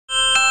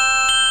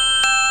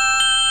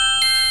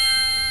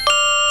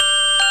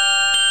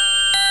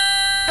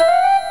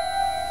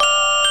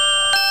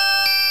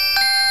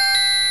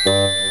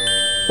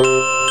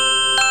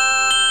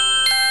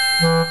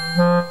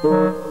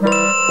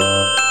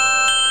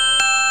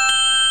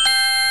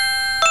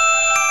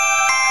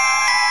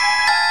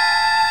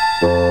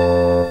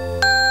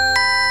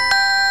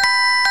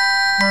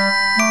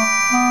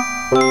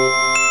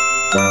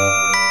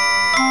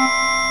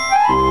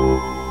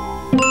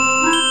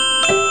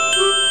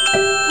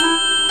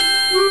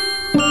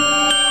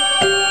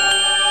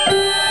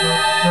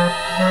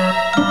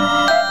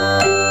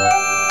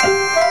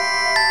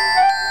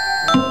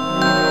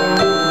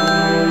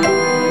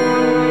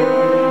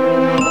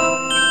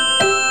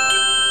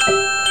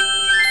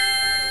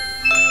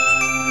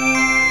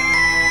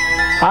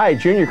Hi,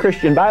 Junior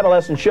Christian Bible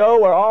Lesson Show,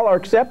 where all are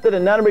accepted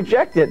and none are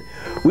rejected.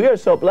 We are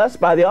so blessed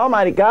by the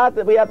Almighty God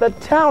that we have the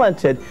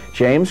talented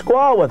James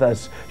Quall with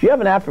us. Do you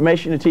have an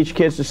affirmation to teach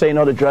kids to say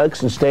no to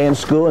drugs and stay in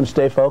school and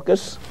stay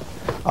focused?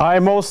 I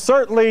most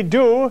certainly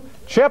do,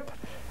 Chip.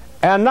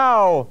 And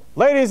now,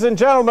 ladies and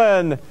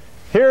gentlemen,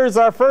 here's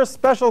our first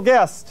special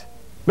guest,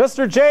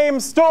 Mr.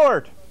 James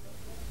Stewart.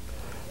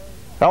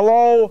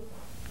 Hello,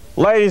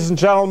 ladies and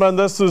gentlemen,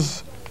 this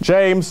is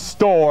James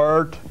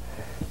Stewart.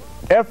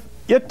 If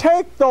you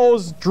take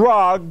those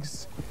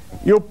drugs,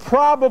 you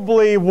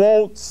probably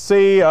won't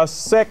see a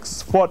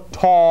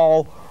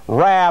 6-foot-tall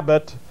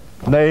rabbit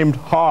named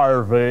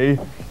Harvey.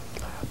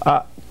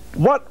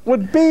 What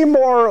would be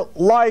more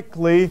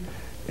likely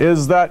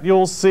is that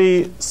you'll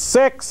see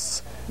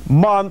 6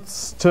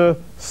 months to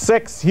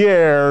 6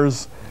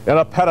 years in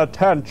a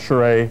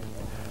penitentiary.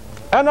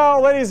 And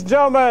now, ladies and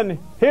gentlemen,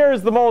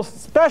 here's the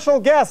most special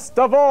guest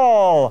of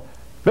all,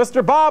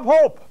 Mr. Bob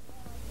Hope.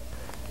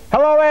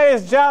 Hello,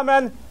 ladies and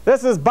gentlemen.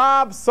 This is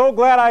Bob. So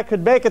glad I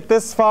could make it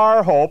this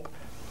far, Hope.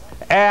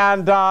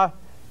 And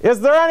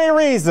is there any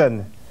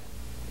reason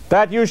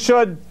that you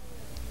should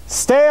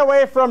stay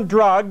away from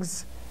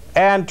drugs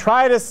and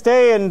try to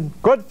stay in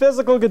good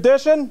physical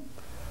condition?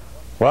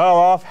 Well,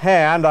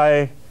 offhand,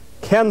 I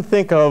can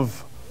think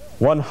of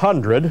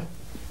 100.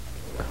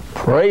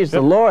 Praise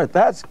the Lord.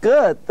 That's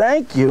good.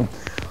 Thank you.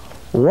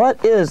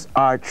 What is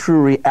our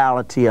true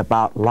reality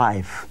about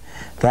life?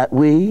 That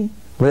we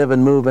live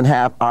and move and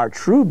have our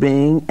true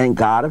being and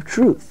God of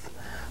truth,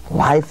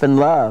 life and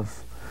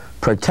love,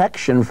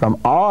 protection from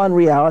all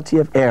unreality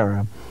of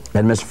error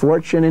and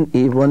misfortune and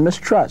evil and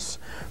mistrust.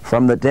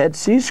 From the Dead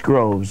Sea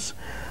Scrolls,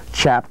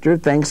 chapter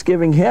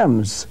Thanksgiving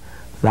Hymns,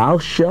 Thou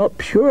shalt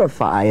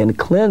purify and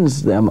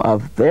cleanse them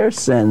of their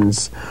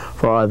sins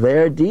for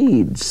their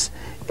deeds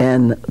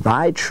in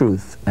thy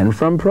truth. And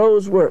from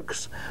Prose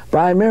Works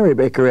by Mary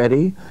Baker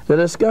Eddy, the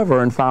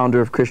discoverer and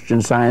founder of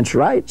Christian Science,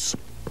 writes,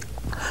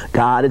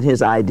 God and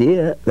his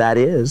idea, that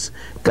is,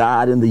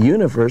 God and the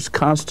universe,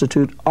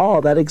 constitute all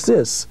that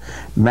exists.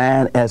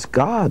 Man as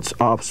God's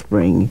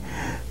offspring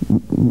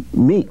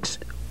meet,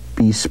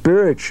 be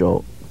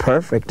spiritual,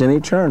 perfect and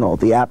eternal.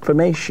 The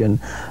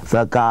affirmation,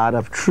 the God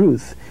of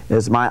truth,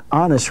 is my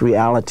honest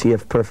reality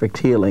of perfect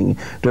healing,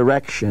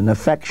 direction,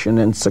 affection,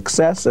 and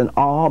success in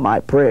all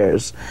my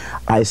prayers.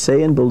 I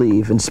say and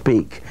believe and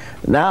speak.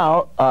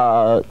 Now,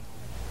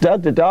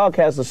 Doug the dog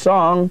has a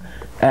song,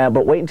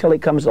 but wait until he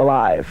comes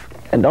alive.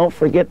 And don't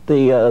forget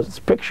the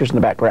pictures in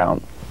the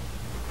background.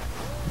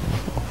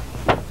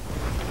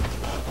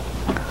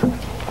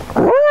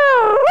 I'm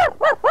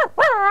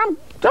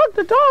Doug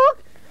the dog,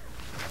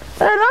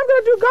 and I'm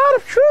going to do God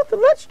of Truth,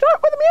 and let's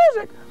start with the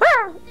music.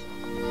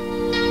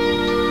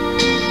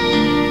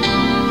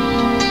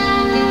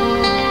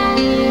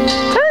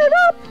 Turn it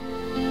up.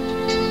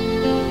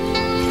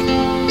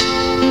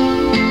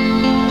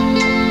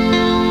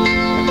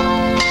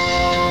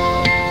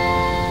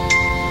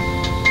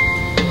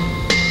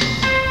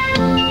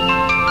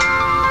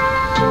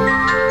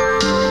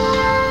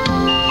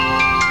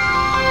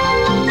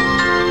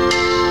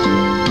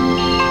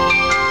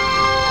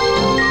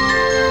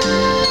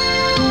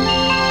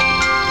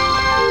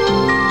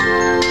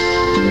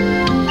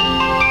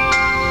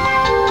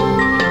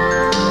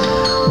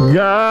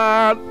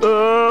 God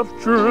of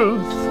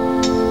truth,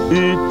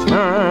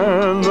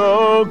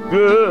 eternal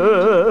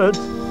good,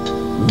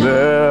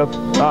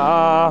 lift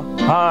our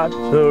heart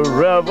to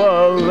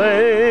revelation,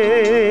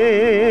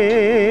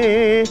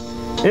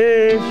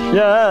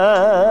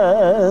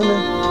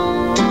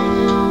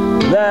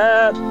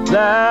 that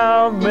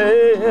thou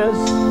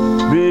mayest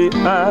be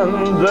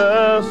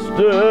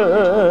understood,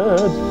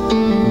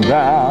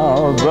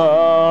 thou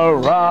the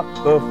rock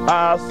of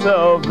our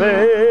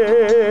salvation.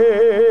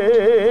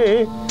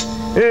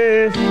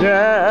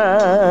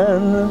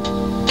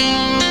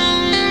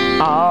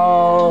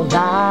 All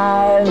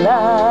thy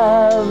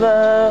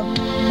love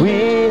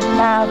we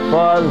have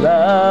for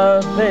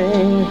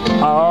loving,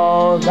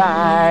 all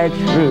thy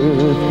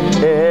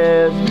truth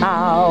is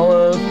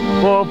ours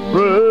for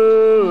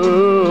proving.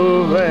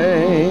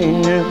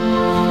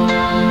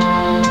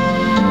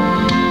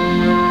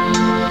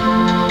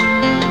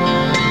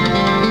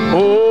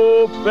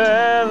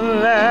 Open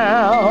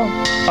now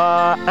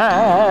our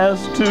eyes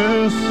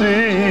to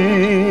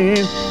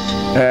see,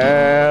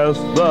 as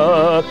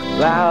the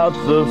clouds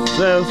of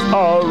sense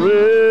are riven,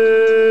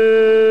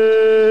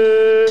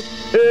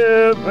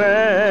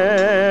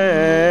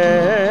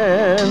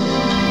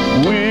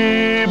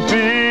 we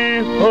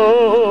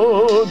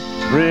behold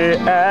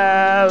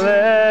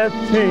reality,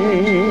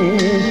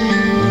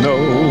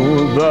 know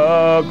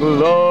the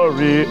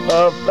glory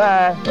of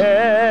thy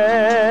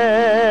heaven.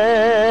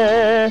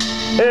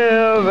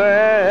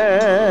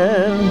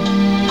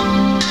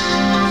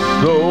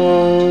 So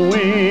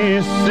we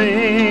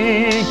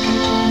seek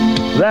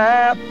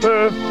that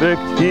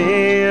perfect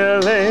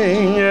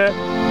healing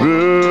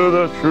through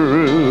the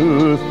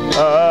truth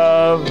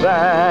of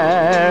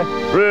thy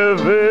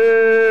revealing.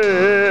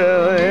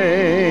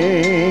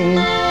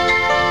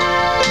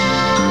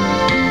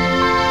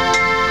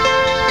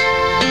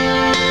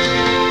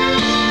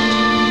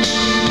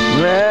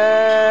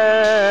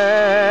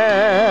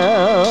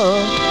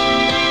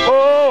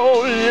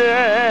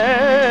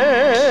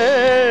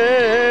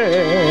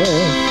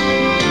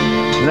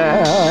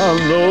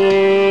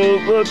 know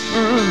the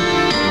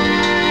truth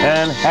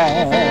and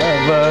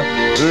have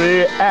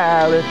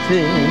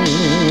reality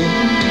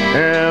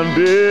and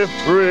be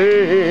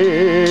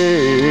free.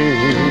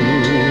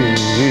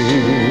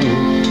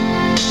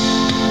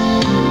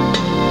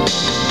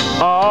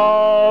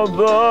 All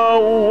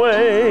the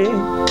way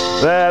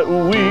that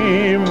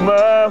we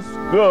must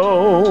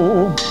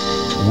go,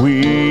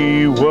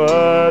 we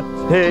would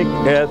take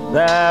at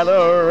that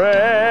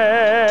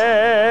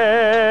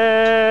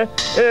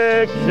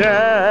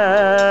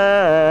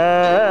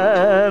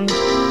direction,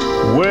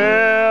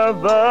 where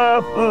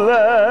the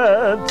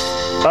floods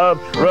of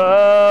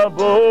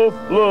trouble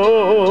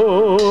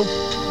flow,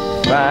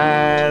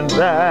 find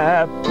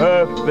that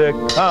perfect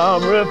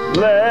calm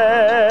reflection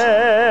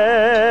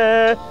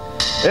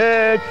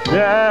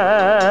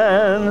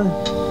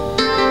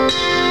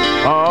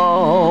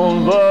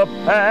on the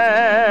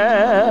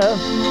path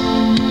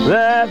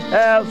that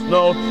has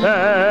no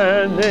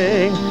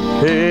turning,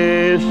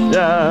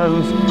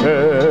 patience,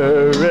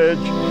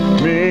 courage,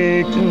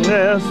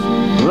 meekness,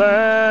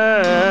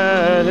 learning.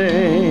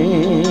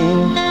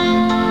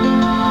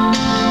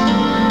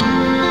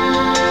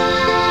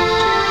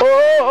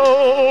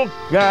 Oh,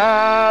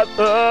 God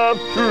of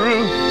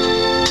truth,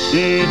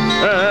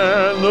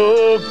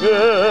 eternal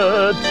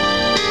good,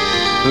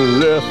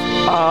 lift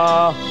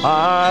our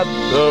hearts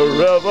to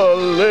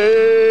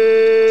revelation,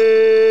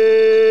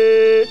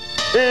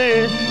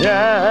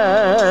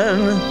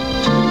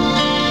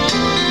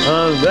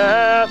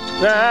 that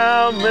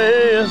thou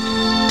mayest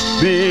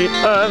be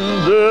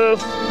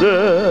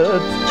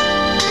understood,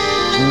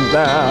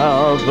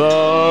 thou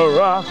the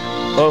rock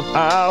of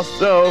our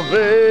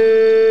salvation,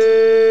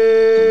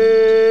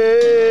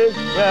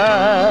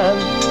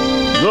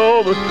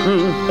 know the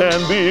truth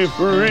and be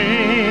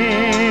free.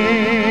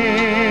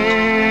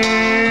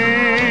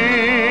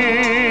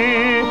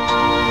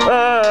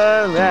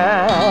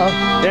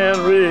 Now in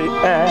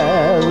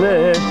reality.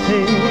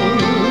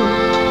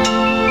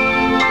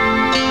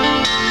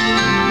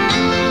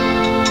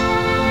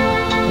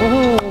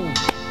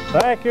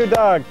 Thank you,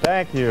 Doug.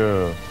 Thank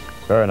you.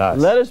 Very nice.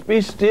 Let us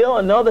be still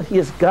and know that He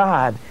is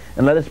God.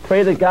 And let us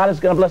pray that God is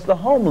going to bless the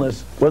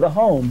homeless with a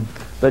home,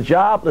 the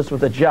jobless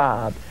with a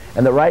job,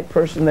 and the right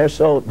person their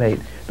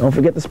soulmate. Don't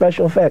forget the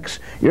special effects.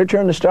 Your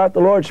turn to start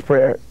the Lord's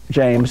Prayer,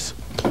 James.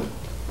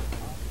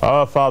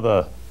 Our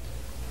Father,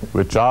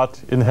 which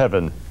art in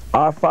heaven,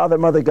 Our Father,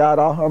 Mother God,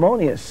 all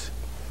harmonious,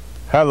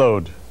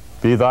 hallowed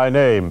be thy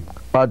name.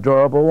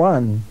 adorable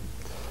one.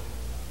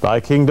 Thy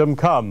kingdom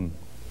come.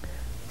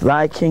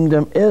 Thy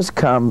kingdom is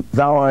come,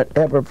 thou art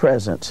ever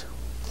present.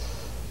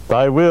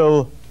 Thy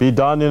will be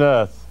done in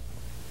earth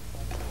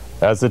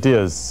as it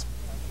is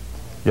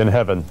in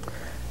heaven.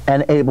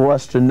 Enable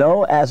us to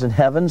know, as in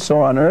heaven, so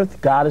on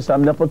earth, God is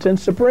omnipotent,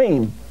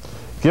 supreme.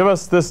 Give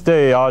us this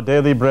day our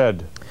daily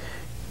bread,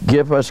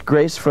 Give us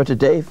grace for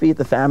today, feed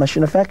the famished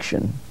in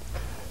affection.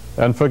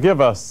 and forgive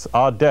us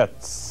our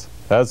debts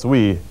as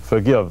we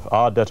forgive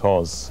our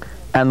debtors.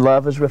 And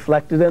love is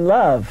reflected in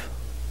love.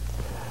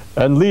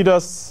 And lead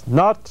us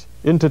not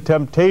into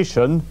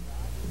temptation,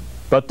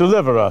 but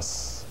deliver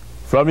us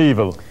from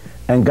evil.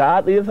 And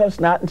God leadeth us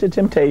not into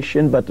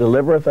temptation, but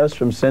delivereth us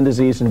from sin,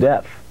 disease, and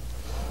death.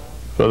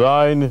 For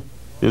thine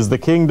is the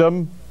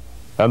kingdom,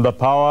 and the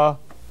power,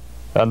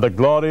 and the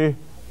glory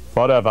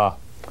forever.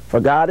 For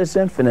God is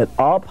infinite,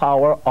 all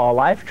power, all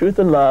life, truth,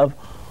 and love,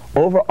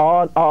 over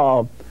all and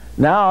all.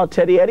 Now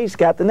Teddy Eddie's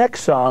got the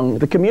next song,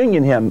 the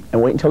communion hymn,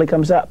 and wait until he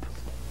comes up.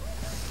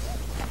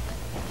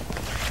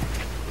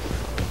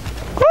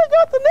 I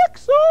got the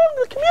next song,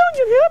 the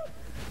communion hymn.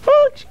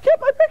 Oh, she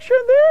kept my picture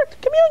in there, it's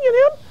the communion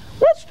hymn.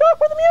 Let's start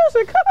with the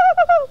music.